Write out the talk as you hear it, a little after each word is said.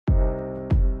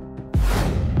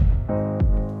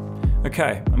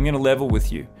Okay, I'm going to level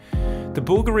with you. The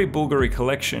Bulgari Bulgari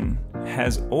collection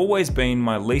has always been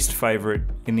my least favourite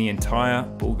in the entire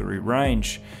Bulgari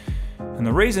range. And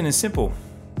the reason is simple.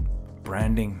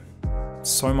 Branding.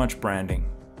 So much branding.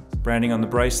 Branding on the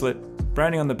bracelet,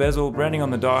 branding on the bezel, branding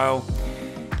on the dial.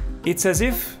 It's as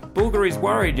if Bulgari's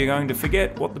worried you're going to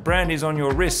forget what the brand is on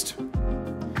your wrist.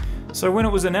 So when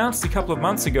it was announced a couple of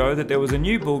months ago that there was a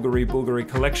new Bulgari Bulgari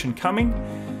collection coming,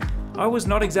 I was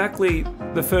not exactly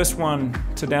the first one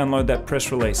to download that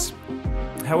press release.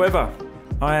 However,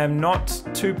 I am not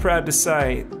too proud to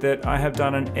say that I have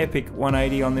done an epic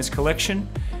 180 on this collection,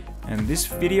 and this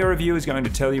video review is going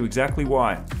to tell you exactly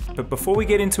why. But before we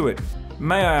get into it,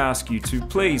 may I ask you to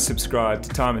please subscribe to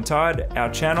Time+Tide,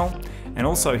 our channel, and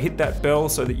also hit that bell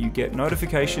so that you get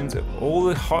notifications of all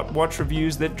the hot watch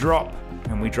reviews that drop,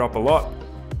 and we drop a lot.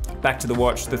 Back to the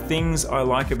watch, the things I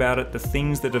like about it, the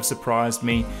things that have surprised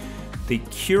me, the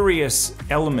curious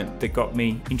element that got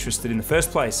me interested in the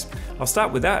first place. I'll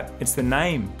start with that. It's the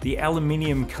name, the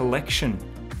Aluminium Collection.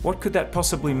 What could that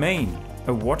possibly mean?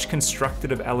 A watch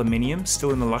constructed of aluminium,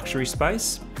 still in the luxury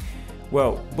space?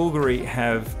 Well, Bulgari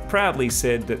have proudly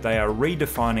said that they are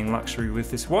redefining luxury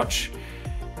with this watch.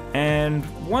 And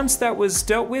once that was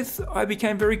dealt with, I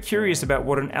became very curious about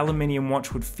what an aluminium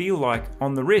watch would feel like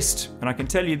on the wrist. And I can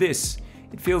tell you this,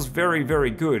 it feels very, very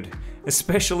good,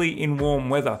 especially in warm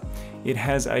weather. It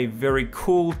has a very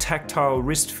cool tactile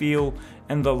wrist feel,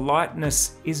 and the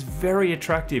lightness is very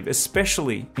attractive,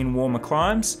 especially in warmer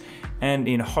climes and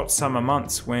in hot summer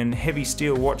months when heavy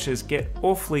steel watches get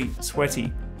awfully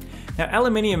sweaty. Now,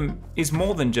 aluminium is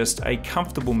more than just a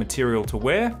comfortable material to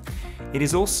wear. It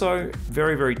is also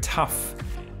very, very tough.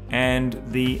 And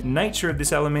the nature of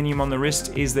this aluminium on the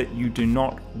wrist is that you do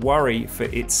not worry for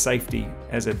its safety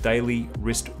as a daily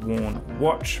wrist-worn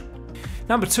watch.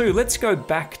 Number two, let's go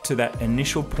back to that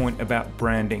initial point about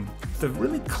branding. The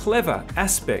really clever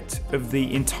aspect of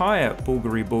the entire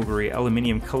Bulgari Bulgari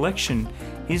aluminium collection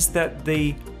is that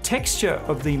the texture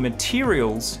of the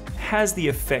materials has the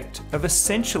effect of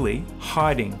essentially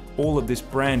hiding all of this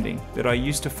branding that I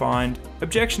used to find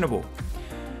objectionable.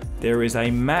 There is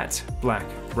a matte black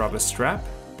rubber strap.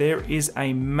 There is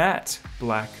a matte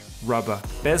black rubber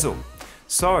bezel.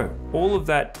 So all of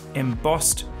that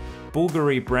embossed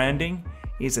Bulgari branding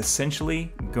is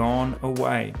essentially gone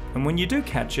away. And when you do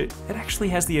catch it, it actually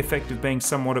has the effect of being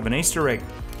somewhat of an Easter egg.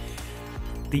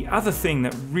 The other thing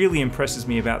that really impresses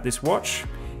me about this watch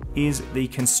is the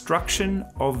construction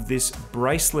of this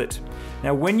bracelet.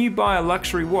 Now, when you buy a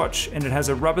luxury watch and it has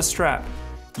a rubber strap,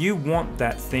 you want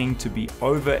that thing to be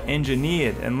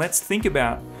over-engineered. And let's think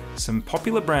about some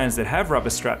popular brands that have rubber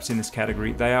straps in this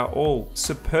category. They are all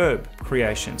superb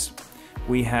creations.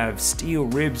 We have steel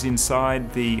ribs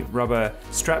inside the rubber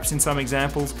straps in some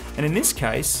examples. And in this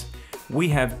case, we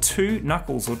have two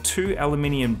knuckles or two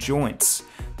aluminium joints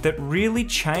that really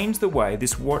change the way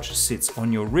this watch sits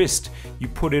on your wrist. You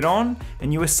put it on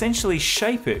and you essentially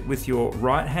shape it with your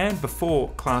right hand before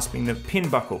clasping the pin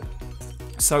buckle.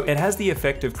 So it has the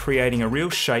effect of creating a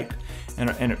real shape, and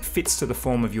it fits to the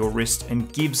form of your wrist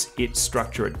and gives it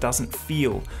structure. It doesn't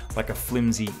feel like a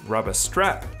flimsy rubber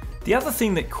strap. The other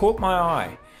thing that caught my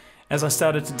eye as I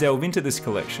started to delve into this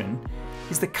collection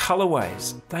is the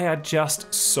colorways. They are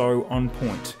just so on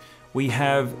point. We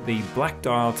have the black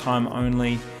dial time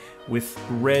only with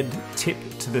red tip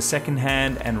to the second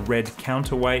hand and red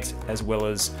counterweight, as well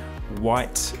as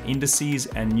white indices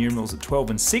and numerals at 12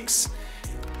 and 6.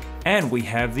 And we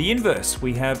have the inverse.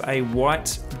 We have a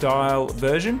white dial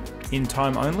version in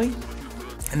time only.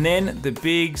 And then the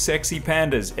big sexy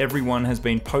pandas. Everyone has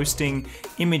been posting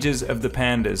images of the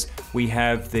pandas. We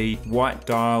have the white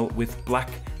dial with black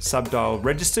subdial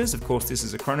registers. Of course, this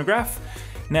is a chronograph.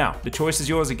 Now, the choice is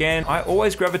yours again. I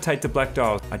always gravitate to black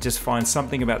dials. I just find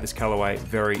something about this colorway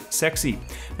very sexy.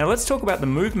 Now let's talk about the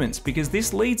movements, because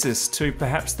this leads us to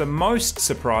perhaps the most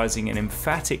surprising and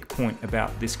emphatic point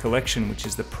about this collection, which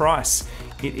is the price.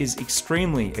 It is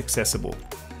extremely accessible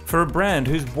for a brand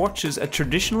whose watches are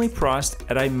traditionally priced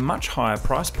at a much higher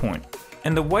price point.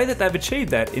 And the way that they've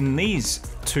achieved that in these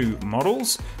two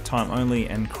models, time only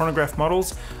and chronograph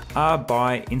models, are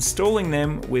by installing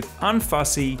them with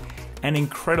unfussy and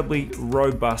incredibly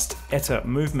robust ETA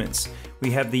movements. We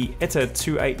have the ETA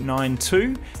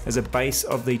 2892 as a base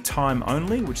of the time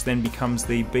only, which then becomes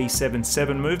the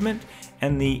B77 movement,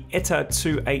 and the ETA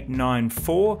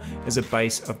 2894 as a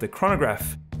base of the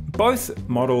chronograph. Both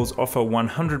models offer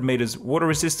 100 meters water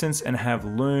resistance and have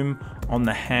lume on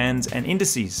the hands and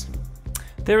indices.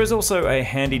 There is also a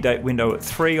handy date window at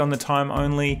 3 on the time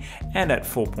only and at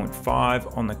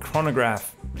 4.5 on the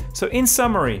chronograph. So in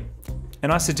summary,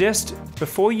 And I suggest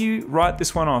before you write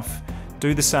this one off,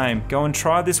 do the same. Go and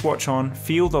try this watch on,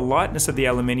 feel the lightness of the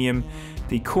aluminium,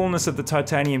 the coolness of the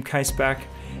titanium caseback,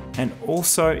 and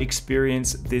also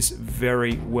experience this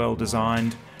very well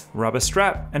designed rubber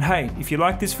strap. And hey, if you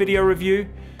like this video review,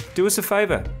 do us a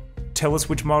favor. Tell us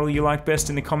which model you like best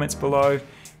in the comments below.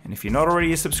 And if you're not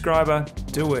already a subscriber,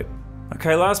 do it.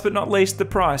 Okay, last but not least, the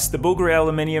price. The Bulgari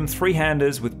Aluminium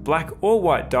 3-handers with black or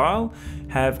white dial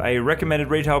have a recommended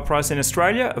retail price in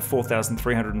Australia of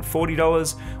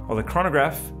 $4,340, while the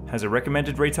Chronograph has a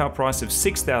recommended retail price of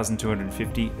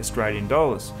 $6,250 Australian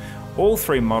dollars. All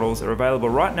 3 models are available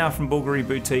right now from Bulgari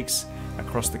boutiques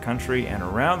across the country and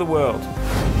around the world.